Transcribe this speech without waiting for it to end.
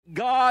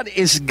God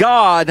is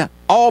God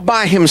all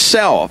by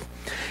himself.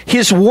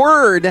 His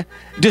word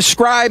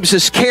describes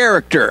his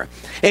character,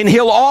 and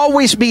he'll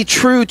always be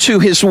true to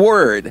his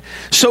word.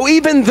 So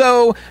even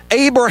though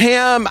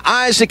Abraham,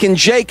 Isaac, and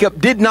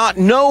Jacob did not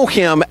know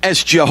him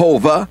as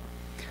Jehovah,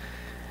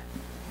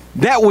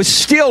 that was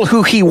still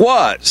who he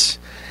was.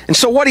 And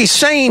so what he's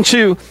saying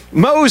to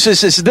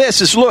Moses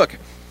is look,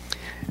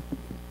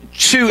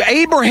 to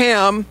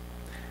Abraham,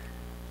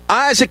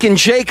 Isaac, and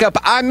Jacob,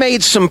 I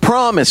made some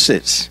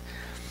promises.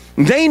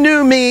 They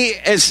knew me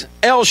as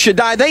El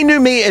Shaddai. They knew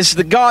me as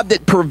the God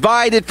that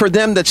provided for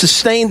them, that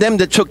sustained them,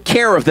 that took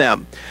care of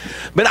them.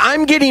 But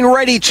I'm getting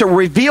ready to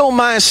reveal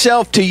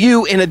myself to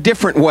you in a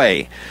different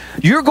way.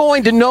 You're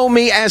going to know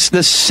me as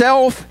the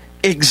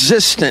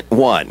self-existent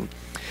one.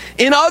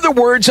 In other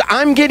words,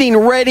 I'm getting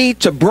ready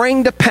to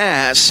bring to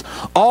pass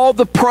all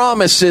the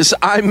promises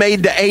I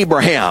made to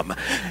Abraham.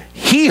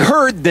 He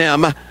heard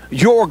them.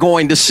 You're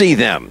going to see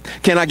them.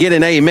 Can I get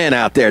an amen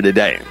out there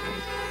today?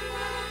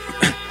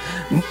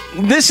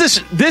 This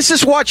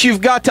is what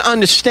you've got to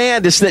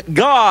understand, is that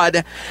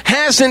God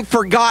hasn't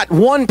forgot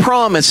one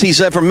promise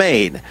he's ever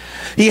made.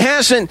 He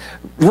hasn't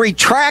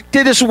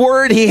retracted his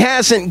word. He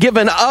hasn't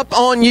given up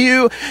on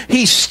you.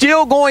 He's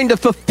still going to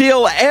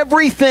fulfill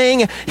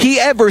everything he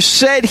ever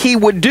said he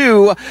would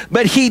do,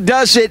 but he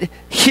does it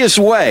his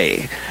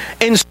way.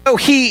 And so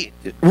he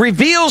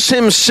reveals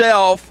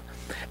himself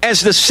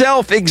as the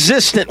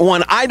self-existent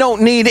one. I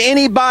don't need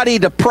anybody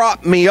to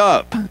prop me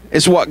up,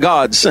 is what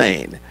God's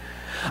saying.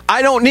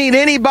 I don't need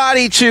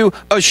anybody to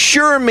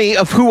assure me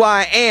of who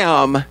I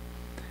am.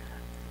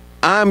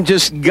 I'm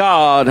just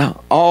God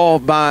all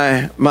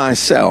by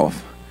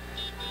myself.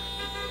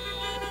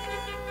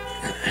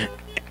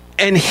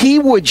 And he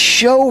would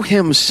show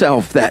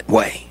himself that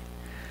way.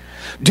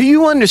 Do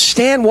you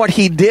understand what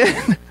he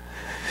did?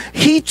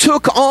 He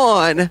took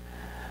on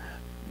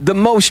the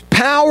most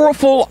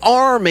powerful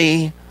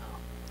army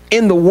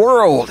in the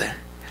world.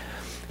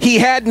 He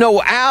had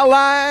no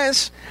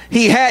allies.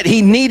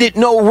 He needed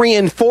no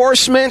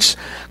reinforcements.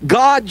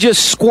 God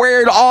just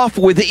squared off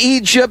with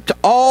Egypt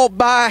all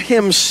by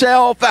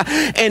himself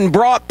and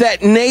brought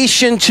that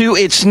nation to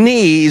its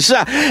knees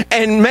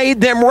and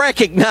made them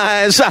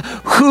recognize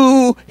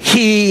who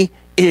he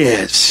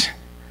is.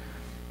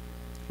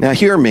 Now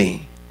hear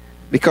me,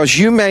 because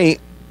you may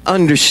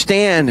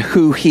understand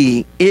who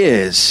he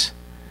is,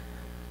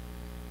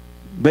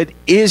 but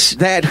is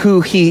that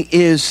who he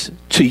is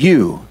to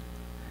you?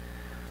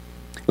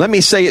 Let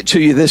me say it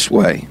to you this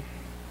way.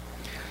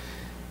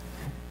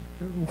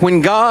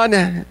 When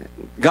God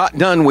got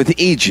done with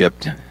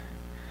Egypt,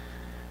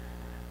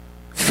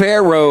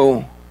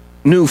 Pharaoh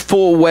knew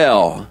full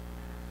well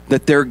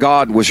that their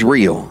God was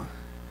real.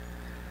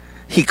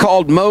 He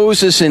called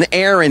Moses and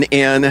Aaron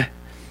in,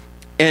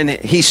 and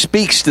he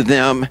speaks to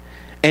them,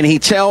 and he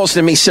tells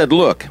them, he said,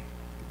 look,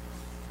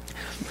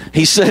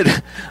 he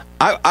said,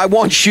 I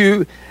want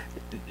you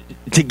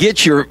to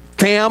get your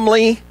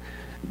family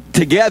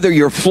together,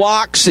 your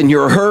flocks and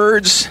your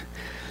herds,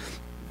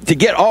 to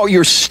get all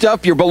your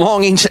stuff, your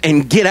belongings,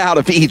 and get out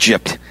of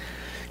Egypt.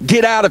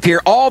 Get out of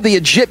here. All the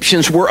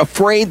Egyptians were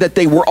afraid that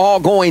they were all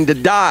going to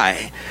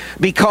die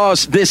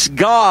because this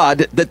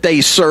God that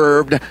they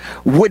served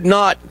would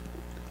not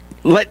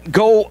let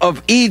go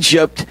of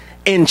Egypt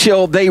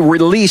until they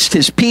released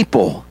his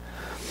people.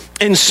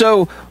 And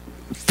so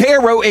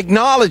Pharaoh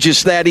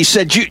acknowledges that. He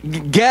said, you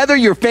gather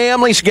your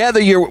families,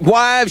 gather your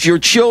wives, your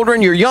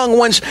children, your young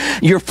ones,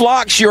 your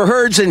flocks, your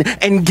herds,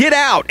 and get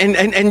out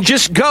and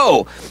just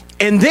go.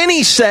 And then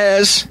he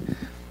says,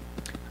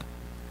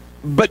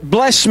 but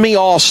bless me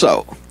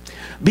also.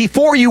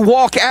 Before you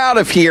walk out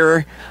of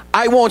here,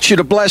 I want you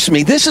to bless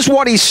me. This is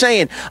what he's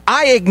saying.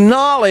 I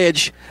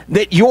acknowledge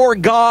that your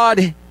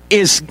God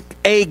is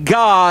a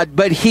God,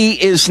 but he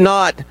is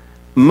not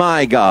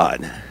my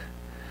God.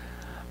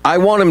 I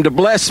want him to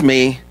bless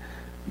me,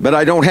 but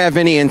I don't have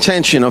any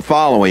intention of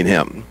following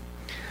him.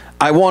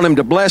 I want him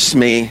to bless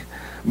me,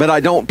 but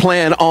I don't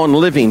plan on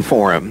living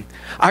for him.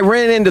 I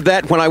ran into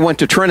that when I went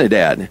to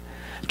Trinidad.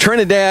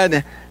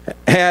 Trinidad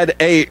had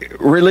a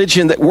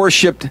religion that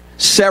worshiped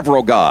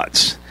several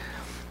gods.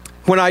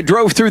 When I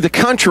drove through the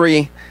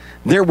country,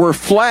 there were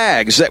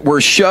flags that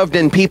were shoved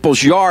in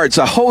people's yards,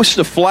 a host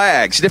of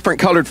flags, different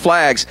colored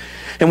flags.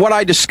 And what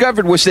I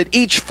discovered was that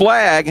each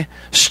flag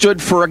stood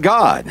for a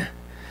god.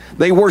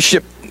 They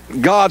worship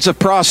gods of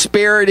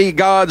prosperity,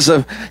 gods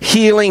of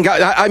healing.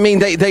 I mean,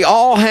 they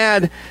all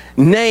had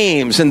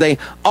names, and they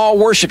all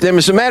worshiped them.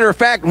 As a matter of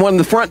fact, on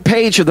the front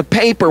page of the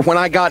paper when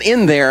I got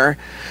in there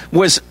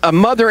was a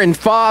mother and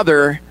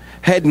father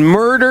had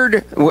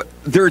murdered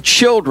their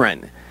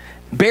children,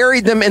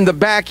 buried them in the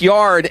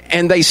backyard,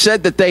 and they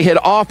said that they had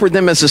offered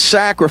them as a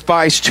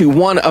sacrifice to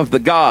one of the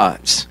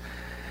gods.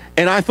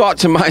 And I thought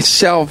to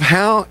myself,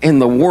 how in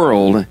the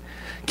world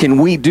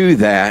can we do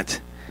that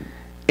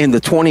in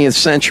the 20th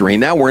century?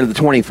 Now we're in the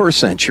 21st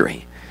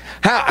century.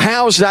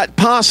 How is that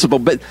possible?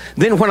 But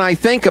then when I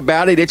think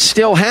about it, it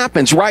still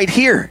happens right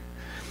here.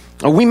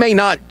 We may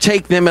not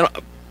take them and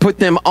put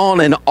them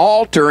on an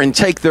altar and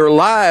take their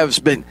lives,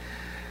 but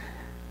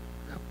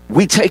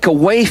we take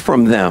away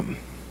from them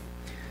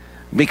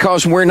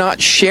because we're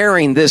not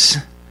sharing this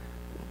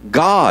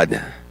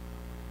God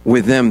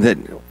with them that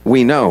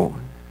we know.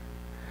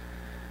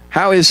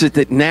 How is it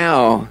that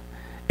now,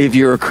 if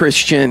you're a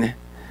Christian,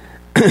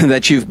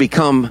 that you've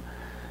become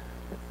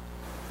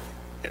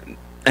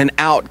an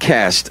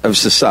outcast of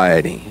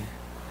society?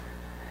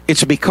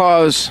 It's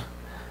because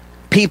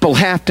people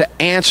have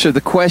to answer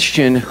the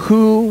question,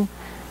 who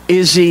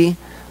is he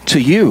to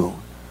you?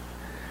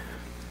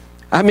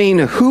 I mean,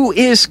 who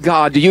is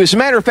God to you? As a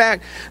matter of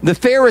fact, the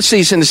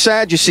Pharisees and the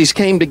Sadducees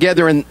came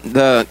together in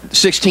the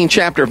 16th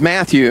chapter of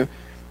Matthew,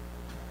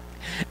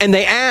 and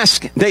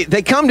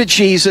they come to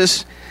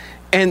Jesus,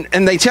 and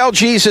they tell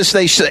Jesus,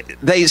 they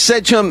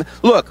said to him,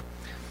 look,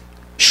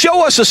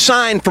 show us a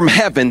sign from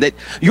heaven that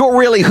you're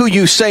really who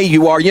you say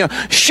you are. You know,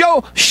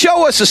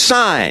 show us a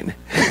sign.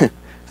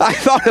 I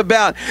thought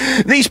about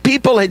these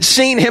people had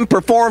seen him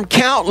perform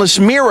countless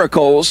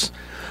miracles,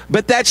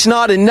 but that's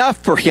not enough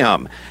for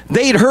him.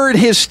 They'd heard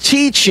his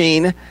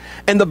teaching,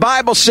 and the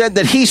Bible said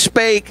that he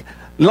spake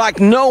like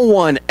no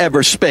one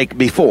ever spake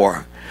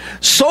before.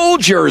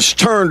 Soldiers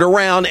turned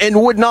around and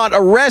would not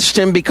arrest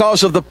him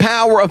because of the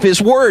power of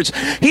his words.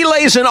 He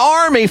lays an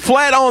army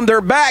flat on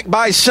their back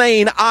by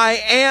saying,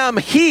 I am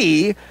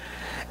he.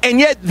 And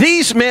yet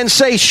these men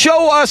say,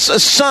 show us a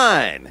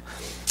sign.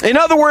 In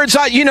other words,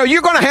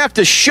 you're going to have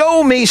to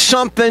show me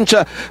something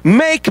to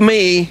make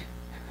me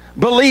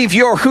believe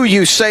you're who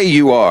you say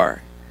you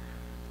are.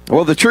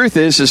 Well, the truth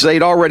is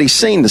they'd already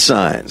seen the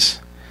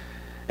signs.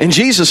 And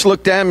Jesus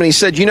looked at him and he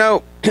said,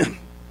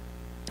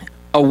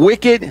 a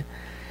wicked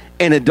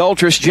and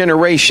adulterous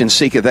generation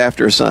seeketh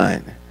after a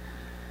sign.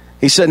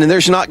 He said, and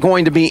there's not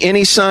going to be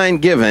any sign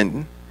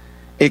given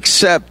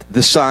except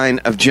the sign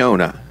of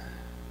Jonah,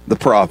 the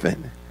prophet.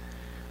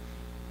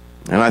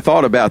 And I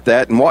thought about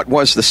that, and what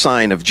was the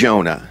sign of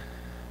Jonah?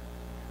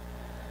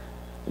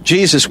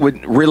 Jesus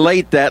would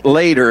relate that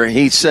later.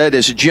 He said,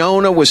 as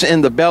Jonah was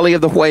in the belly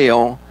of the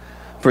whale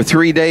for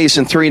 3 days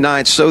and 3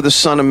 nights, so the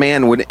Son of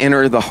Man would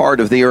enter the heart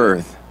of the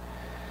earth.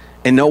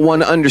 And no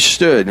one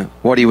understood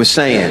what he was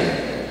saying.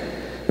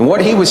 And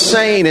what he was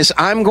saying is,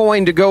 I'm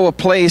going to go a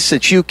place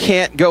that you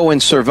can't go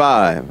and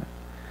survive.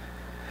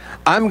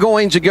 I'm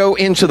going to go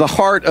into the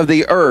heart of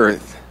the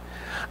earth.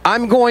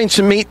 I'm going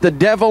to meet the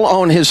devil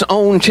on his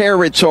own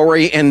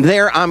territory, and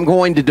there I'm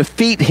going to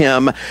defeat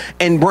him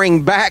and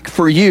bring back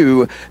for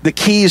you the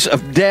keys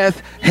of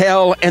death,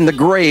 hell, and the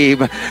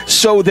grave,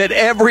 so that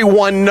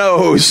everyone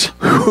knows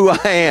who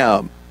I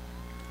am.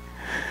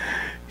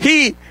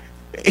 He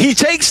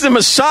takes them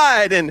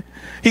aside and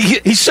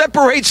he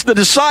separates the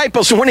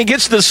disciples. And when he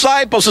gets the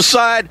disciples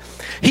aside,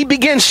 he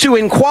begins to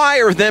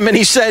inquire of them. And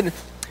he said,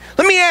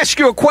 let me ask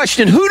you a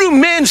question. Who do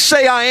men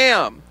say I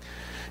am?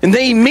 And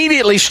they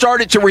immediately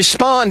started to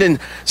respond and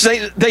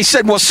they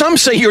said, well, some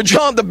say you're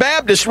John the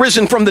Baptist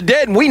risen from the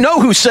dead. And we know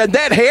who said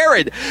that.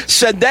 Herod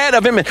said that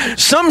of him. And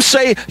some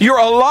say you're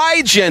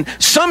Elijah. And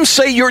some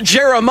say you're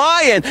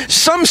Jeremiah. And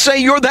some say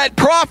you're that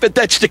prophet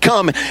that's to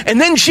come.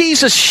 And then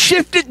Jesus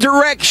shifted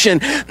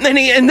direction.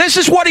 And this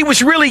is what he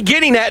was really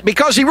getting at,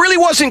 because he really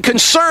wasn't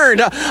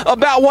concerned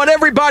about what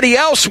everybody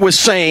else was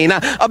saying,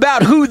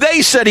 about who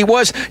they said he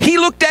was. He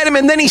looked at him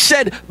and then he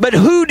said, but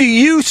who do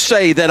you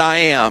say that I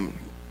am?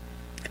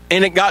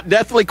 And it got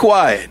deathly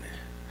quiet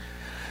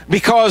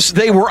because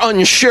they were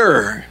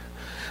unsure.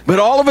 But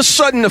all of a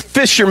sudden, the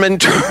fisherman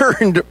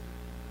turned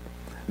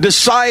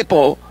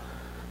disciple,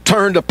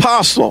 turned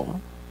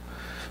apostle,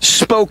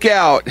 spoke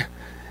out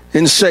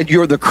and said,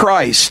 you're the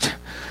Christ,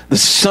 the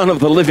Son of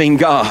the living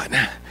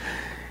God.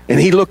 And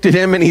he looked at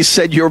him and he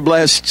said, you're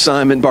blessed,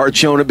 Simon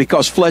Bar-Jonah,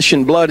 because flesh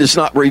and blood has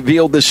not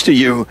revealed this to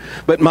you,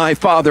 but my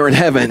Father in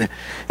heaven.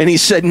 And he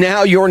said,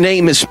 now your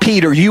name is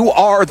Peter. You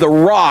are the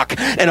rock.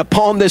 And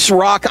upon this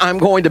rock, I'm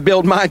going to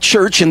build my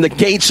church, and the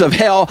gates of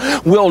hell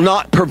will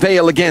not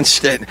prevail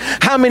against it.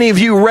 How many of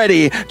you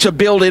ready to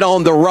build it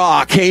on the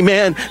rock?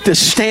 Amen. To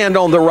stand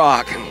on the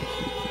rock.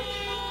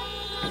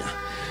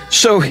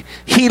 So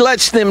he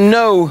lets them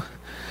know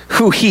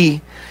who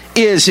he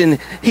is, and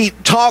he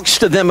talks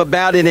to them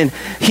about it, and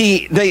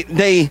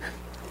they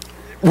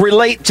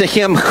relate to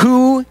him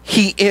who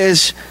he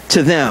is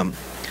to them.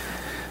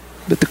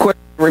 But the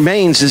question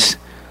remains is,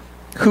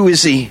 who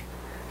is he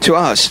to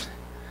us?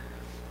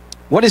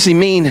 What does he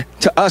mean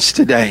to us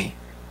today?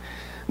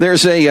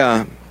 There's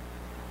a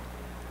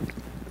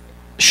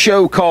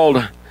show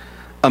called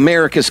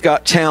America's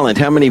Got Talent.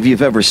 How many of you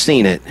have ever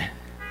seen it?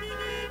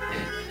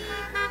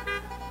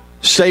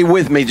 Stay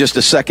with me just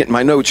a second.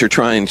 My notes are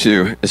trying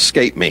to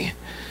escape me.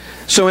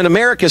 So in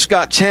America's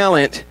Got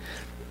Talent,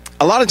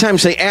 a lot of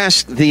times they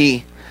ask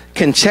the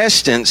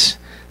contestants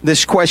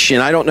this question.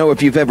 I don't know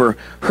if you've ever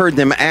heard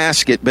them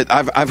ask it, but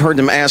I've heard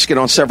them ask it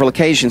on several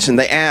occasions. And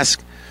they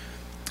ask,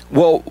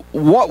 well,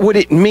 what would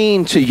it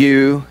mean to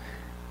you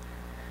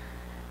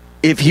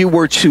if you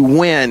were to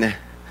win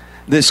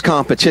this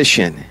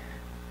competition?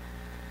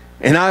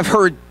 And I've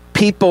heard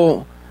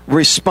people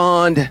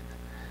respond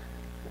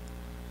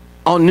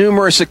on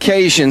numerous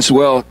occasions,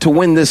 well, to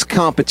win this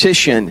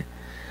competition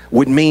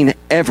would mean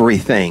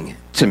everything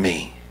to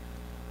me.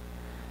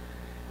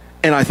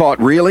 And I thought,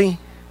 really?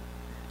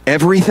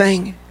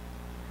 Everything?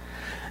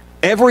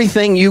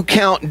 Everything you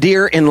count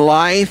dear in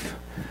life,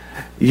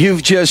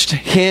 you've just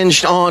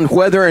hinged on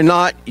whether or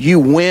not you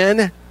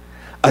win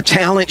a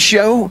talent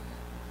show?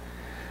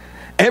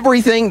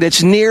 Everything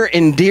that's near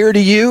and dear to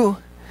you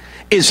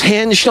is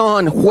hinged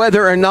on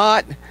whether or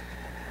not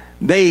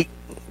they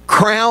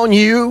crown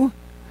you,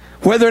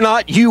 whether or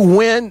not you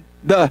win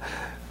the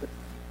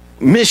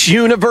Miss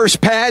Universe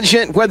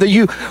pageant, whether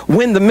you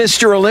win the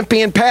Mr.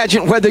 Olympian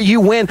pageant, whether you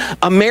win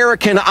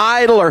American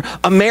Idol or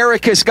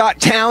America's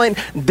Got Talent.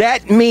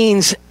 That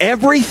means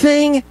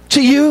everything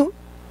to you?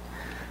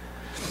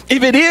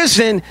 If it is,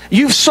 then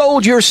you've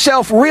sold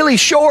yourself really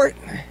short,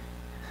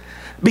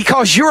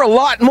 because you're a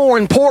lot more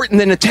important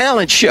than a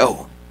talent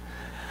show.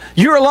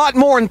 You're a lot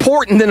more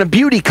important than a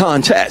beauty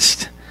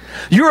contest.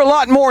 You're a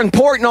lot more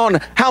important on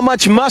how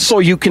much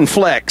muscle you can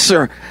flex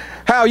or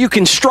how you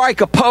can strike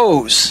a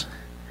pose.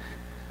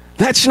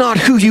 That's not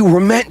who you were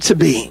meant to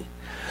be.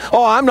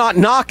 Oh, I'm not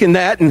knocking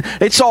that, and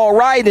it's all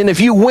right, and if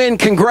you win,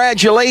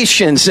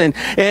 congratulations, and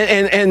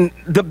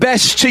the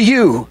best to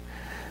you.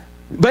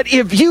 But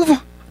if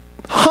you've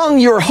hung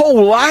your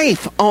whole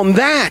life on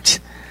that,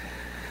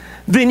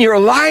 then your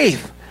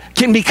life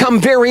can become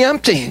very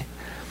empty.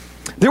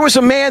 There was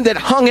a man that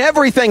hung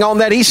everything on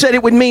that. He said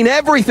it would mean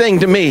everything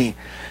to me.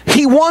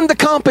 He won the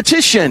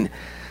competition,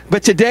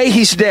 but today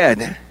he's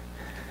dead.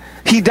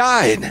 He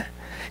died.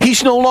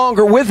 He's no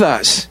longer with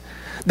us.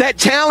 That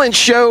talent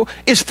show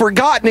is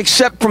forgotten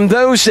except from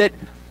those that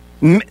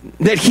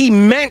he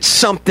meant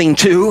something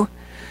to.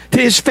 To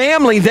his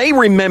family, they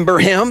remember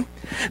him.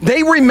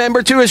 They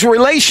remember to his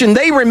relation.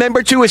 They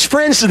remember to his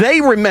friends.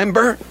 They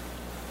remember.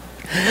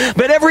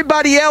 But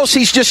everybody else,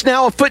 he's just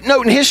now a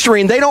footnote in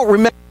history, and they don't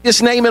remember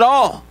his name at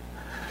all.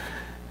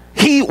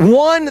 He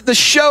won the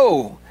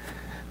show,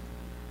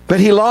 but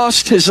he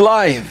lost his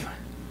life.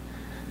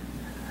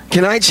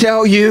 Can I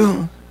tell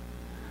you,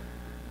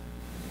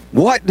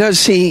 what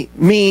does he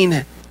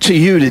mean to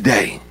you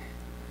today?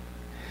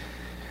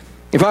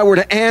 If I were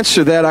to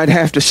answer that, I'd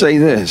have to say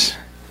this.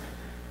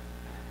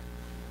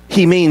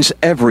 He means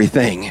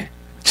everything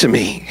to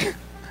me.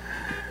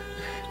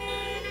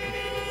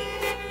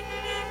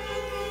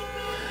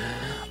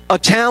 A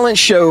talent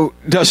show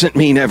doesn't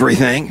mean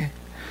everything.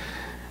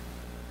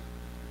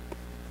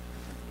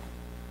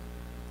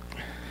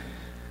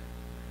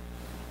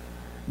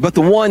 But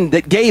the one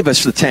that gave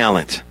us the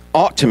talent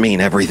ought to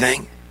mean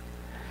everything.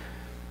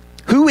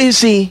 Who is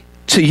he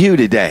to you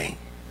today?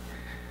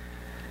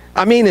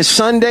 I mean, is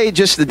Sunday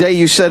just the day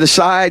you set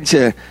aside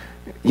to,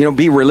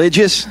 be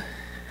religious?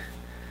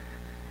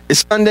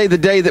 Is Sunday the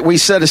day that we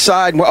set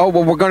aside,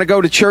 we're going to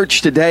go to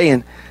church today,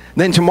 and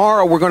then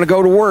tomorrow we're going to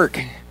go to work?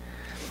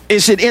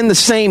 Is it in the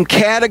same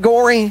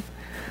category?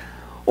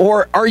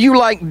 Or are you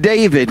like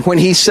David when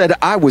he said,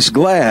 I was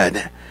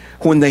glad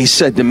when they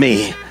said to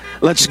me,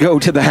 let's go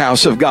to the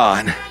house of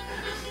God?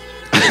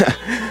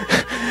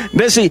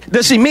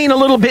 Does he mean a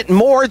little bit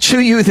more to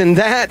you than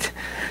that?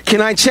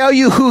 Can I tell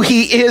you who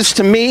he is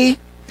to me?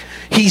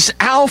 He's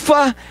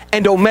Alpha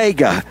and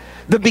Omega,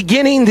 the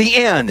beginning, the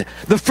end,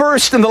 the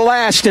first and the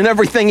last, and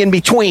everything in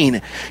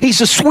between. He's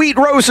the sweet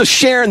rose of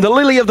Sharon, the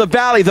lily of the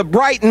valley, the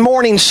bright and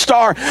morning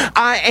star.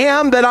 I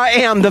am that I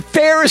am, the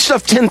fairest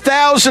of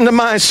 10,000 to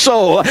my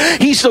soul.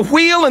 He's the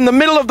wheel in the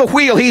middle of the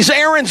wheel. He's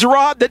Aaron's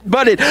rod that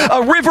budded,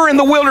 a river in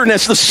the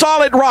wilderness, the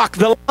solid rock,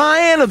 the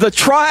Lion of the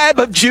tribe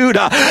of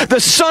Judah, the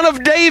Son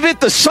of David,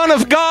 the Son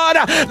of God,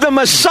 the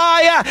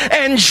Messiah,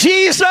 and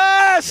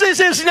Jesus is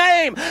his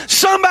name.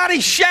 Somebody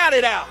shout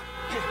it out.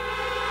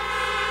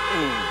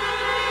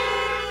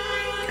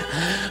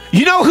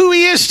 You know who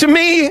he is to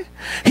me?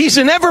 He's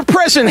an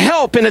ever-present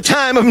help in a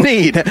time of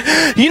need.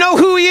 You know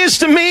who he is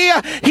to me?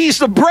 He's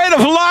the bread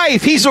of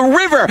life. He's a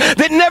river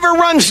that never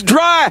runs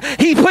dry.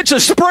 He puts a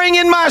spring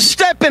in my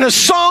step and a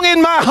song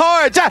in my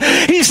heart.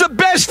 He's the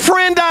best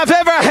friend I've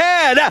ever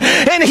had.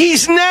 And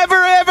he's never,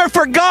 ever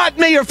forgot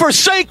me or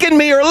forsaken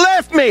me or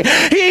left me.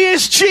 He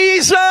is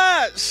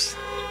Jesus.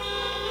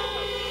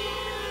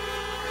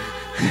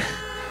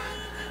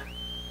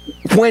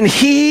 When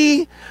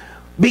he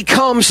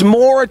becomes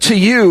more to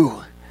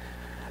you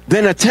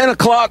than a 10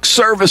 o'clock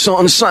service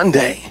on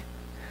Sunday,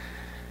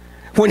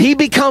 when he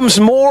becomes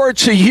more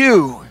to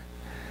you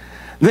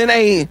than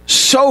a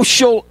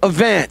social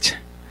event,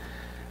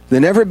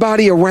 then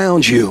everybody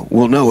around you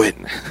will know it.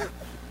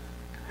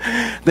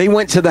 They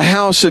went to the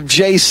house of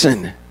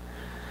Jason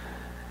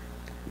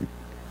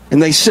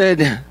and they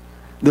said,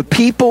 the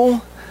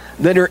people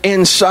that are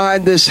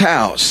inside this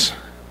house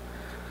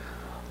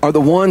are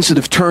the ones that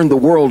have turned the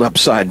world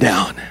upside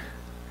down.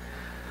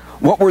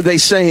 What were they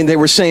saying? They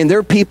were saying, there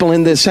are people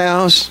in this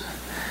house,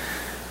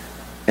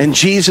 and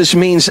Jesus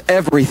means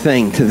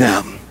everything to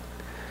them.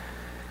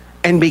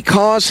 And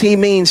because he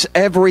means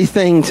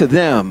everything to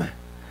them,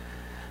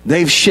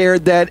 they've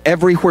shared that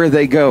everywhere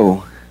they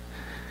go.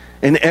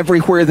 And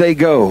everywhere they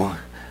go,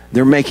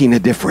 they're making a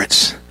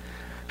difference.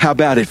 How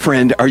about it,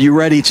 friend? Are you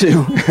ready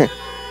to?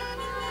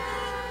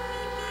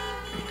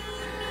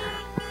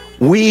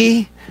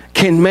 We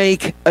can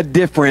make a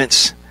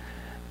difference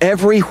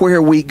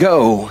everywhere we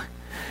go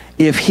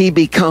if he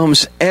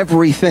becomes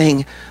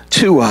everything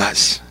to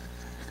us.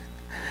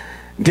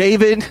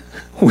 David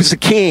was a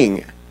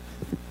king.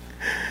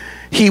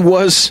 He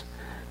was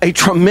a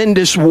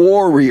tremendous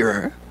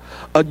warrior,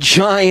 a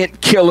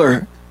giant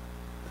killer.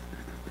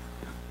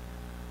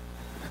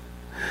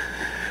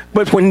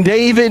 But when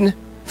David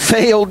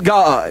failed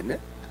God,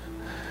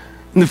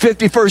 in the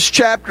 51st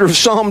chapter of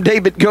Psalm,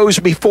 David goes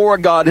before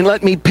God, and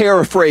let me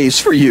paraphrase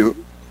for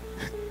you.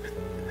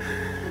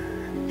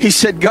 He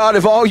said, God,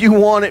 if all you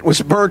wanted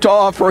was burnt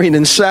offering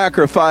and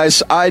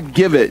sacrifice, I'd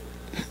give it.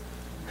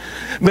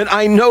 But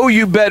I know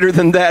you better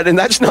than that, and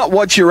that's not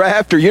what you're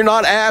after. You're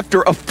not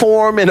after a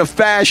form and a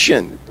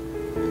fashion.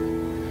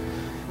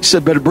 He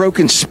said, but a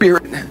broken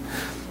spirit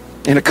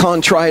and a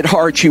contrite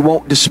heart you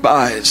won't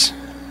despise.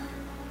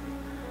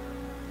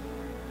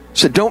 He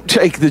said, don't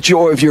take the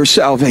joy of your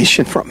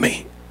salvation from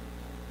me.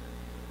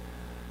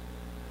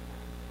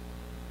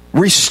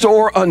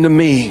 Restore unto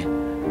me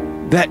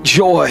that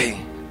joy,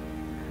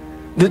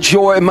 the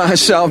joy of my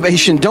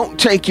salvation. Don't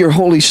take your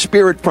Holy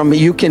Spirit from me.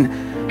 You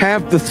can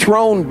have the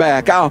throne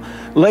back. I'll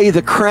lay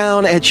the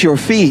crown at your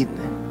feet.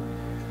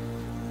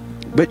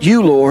 But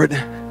you, Lord,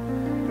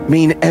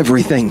 mean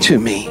everything to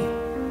me.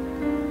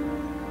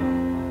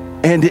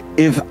 And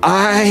if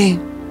I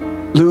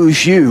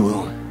lose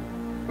you,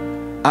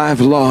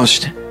 I've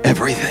lost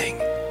everything.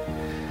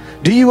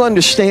 Do you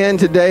understand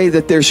today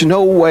that there's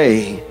no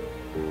way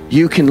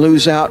you can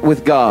lose out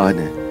with God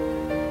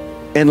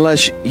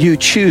unless you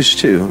choose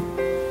to?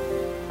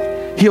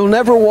 He'll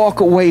never walk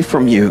away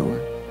from you.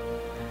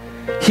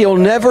 He'll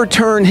never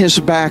turn his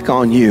back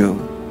on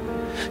you.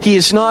 He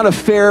is not a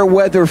fair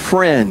weather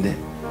friend.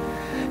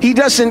 He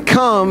doesn't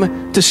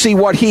come to see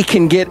what he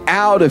can get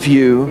out of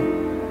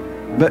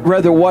you, but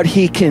rather what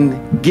he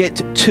can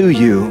get to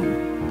you.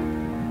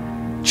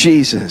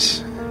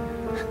 Jesus.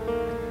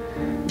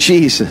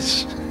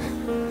 Jesus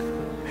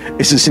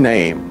is his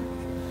name.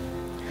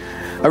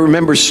 I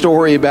remember a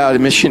story about a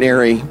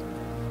missionary.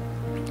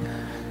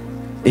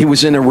 He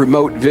was in a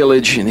remote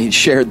village and he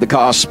shared the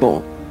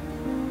gospel.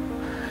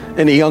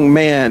 And a young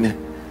man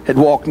had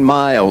walked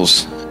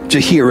miles to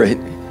hear it.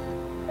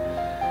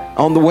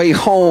 On the way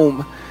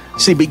home,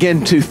 as he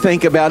began to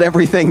think about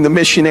everything the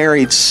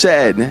missionary had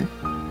said,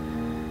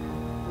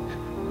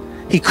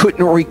 he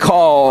couldn't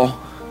recall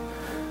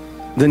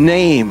the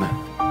name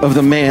of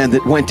the man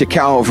that went to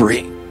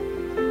Calvary.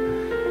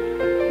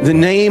 The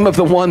name of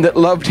the one that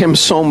loved him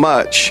so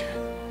much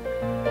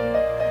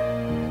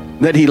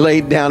that he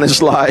laid down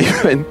his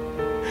life. And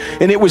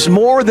it was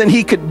more than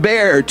he could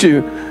bear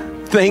to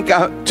think,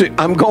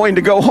 I'm going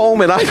to go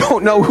home and I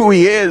don't know who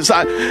he is.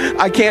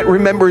 I can't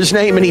remember his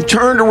name. And he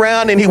turned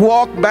around and he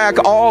walked back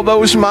all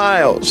those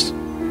miles.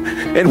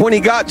 And when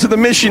he got to the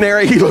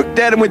missionary, he looked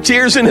at him with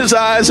tears in his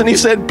eyes and he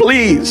said,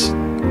 please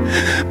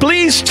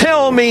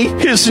tell me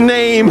his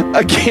name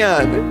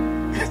again.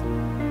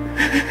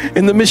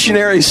 And the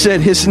missionary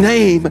said, his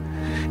name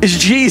is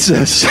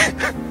Jesus.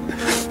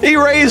 He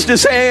raised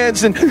his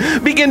hands and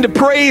began to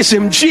praise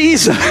him.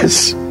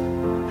 Jesus.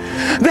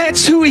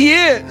 That's who he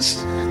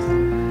is.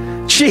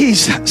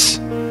 Jesus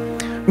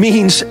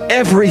means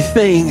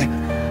everything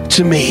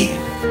to me.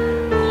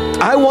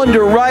 I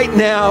wonder right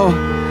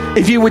now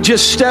if you would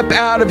just step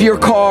out of your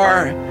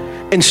car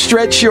and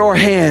stretch your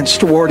hands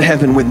toward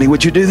heaven with me.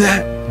 Would you do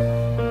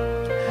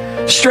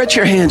that? Stretch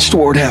your hands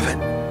toward heaven.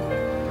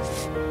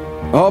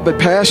 Oh, but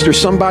Pastor,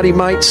 somebody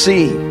might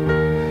see.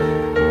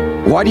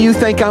 Why do you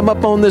think I'm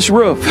up on this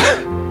roof?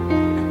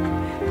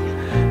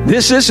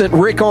 This isn't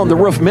Rick on the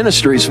Roof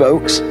Ministries,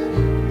 folks.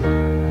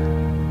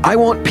 I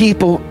want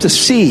people to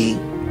see,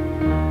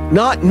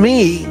 not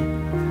me,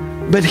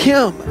 but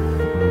him.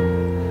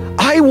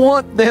 I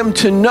want them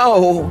to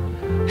know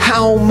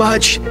how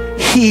much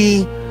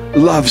he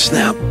loves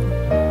them.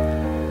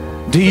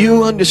 Do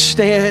you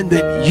understand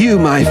that you,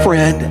 my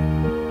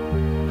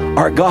friend,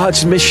 are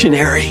God's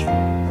missionary?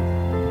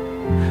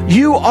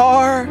 You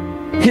are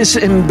his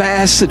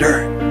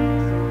ambassador.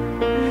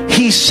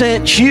 He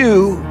sent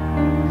you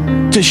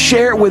to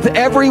share with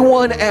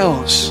everyone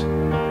else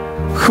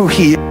who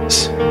he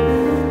is.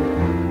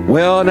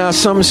 Well, now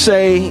some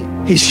say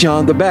he's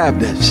John the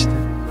Baptist.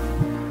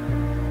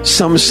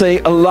 Some say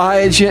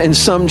Elijah and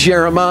some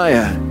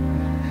Jeremiah.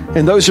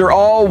 And those are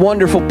all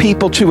wonderful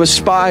people to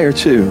aspire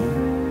to.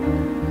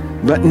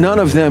 But none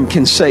of them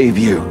can save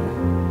you.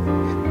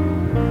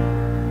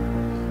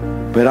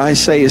 But I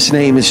say his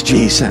name is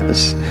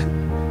Jesus,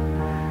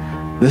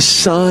 the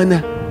Son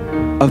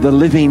of the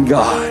living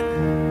God,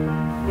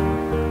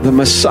 the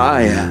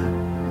Messiah.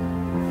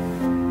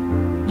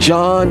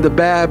 John the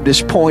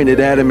Baptist pointed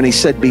at him and he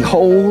said,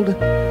 behold,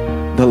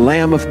 the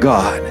Lamb of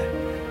God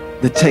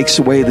that takes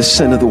away the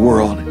sin of the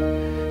world.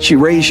 Would you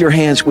raise your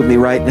hands with me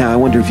right now? I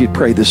wonder if you'd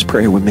pray this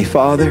prayer with me.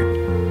 Father,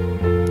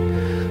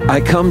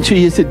 I come to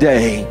you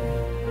today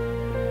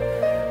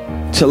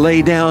to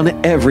lay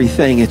down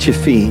everything at your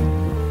feet.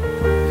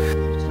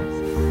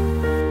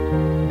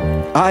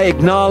 I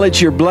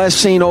acknowledge your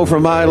blessing over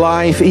my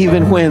life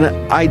even when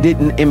I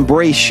didn't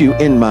embrace you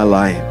in my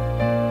life.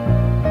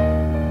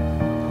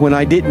 when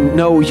I didn't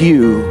know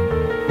you,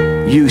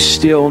 you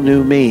still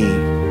knew me.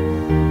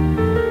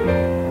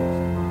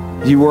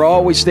 You were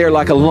always there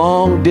like a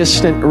long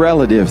distant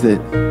relative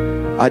that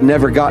I'd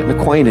never gotten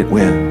acquainted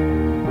with.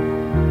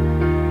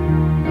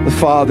 The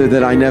father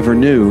that I never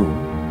knew.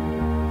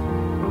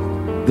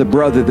 The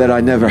brother that I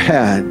never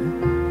had.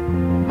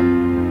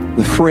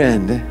 The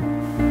friend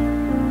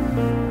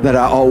that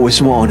I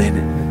always wanted.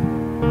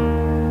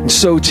 And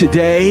so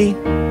today,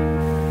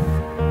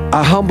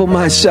 I humble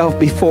myself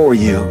before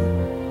you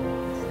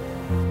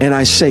and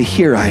I say,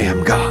 here I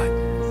am,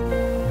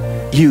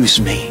 God. Use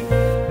me.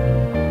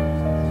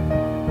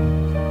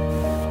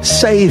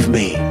 Save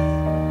me.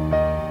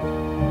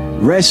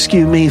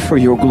 Rescue me for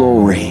your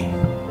glory.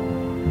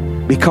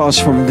 Because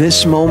from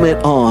this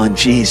moment on,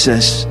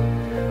 Jesus,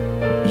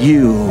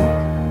 you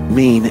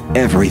mean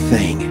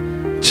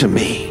everything to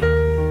me.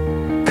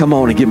 Come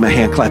on and give me a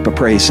hand clap of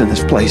praise in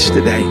this place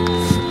today.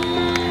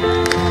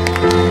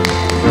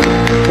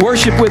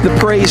 Worship with the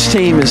praise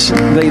team as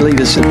they lead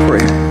us in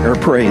prayer or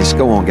praise.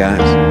 Go on, guys.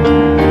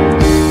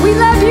 We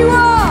love you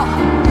all.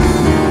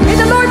 May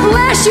the Lord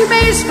bless you.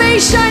 May His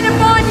face shine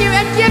upon you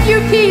and give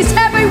you peace.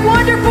 Have a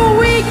wonderful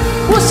week.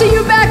 We'll see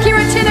you back here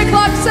at 10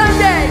 o'clock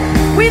Sunday.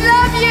 We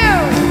love you.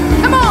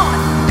 Come on.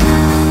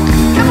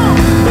 Come on.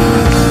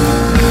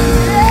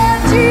 Yeah,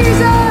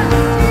 Jesus.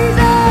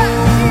 Jesus.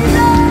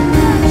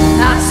 Jesus.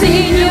 I've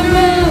seen you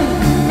move.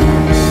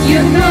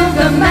 You move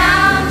the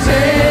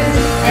mountains.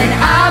 And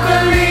I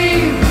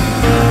believe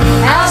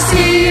I'll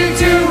see you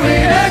do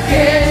it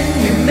again.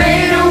 You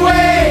made a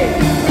way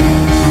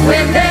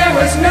when there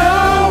was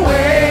no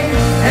way.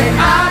 And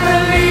I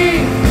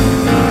believe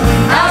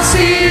I'll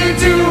see you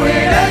do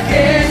it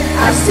again.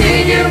 I've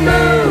seen you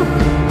move.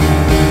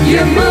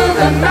 You move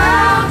the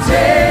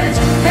mountains.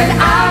 And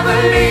I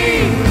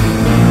believe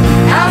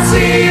I'll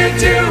see you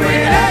do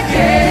it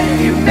again.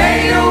 You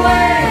made a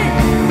way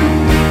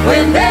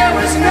when there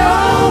was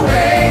no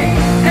way.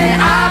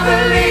 And I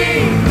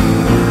believe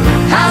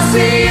I'll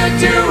see you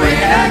do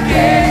it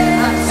again.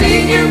 I've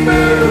seen you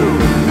move.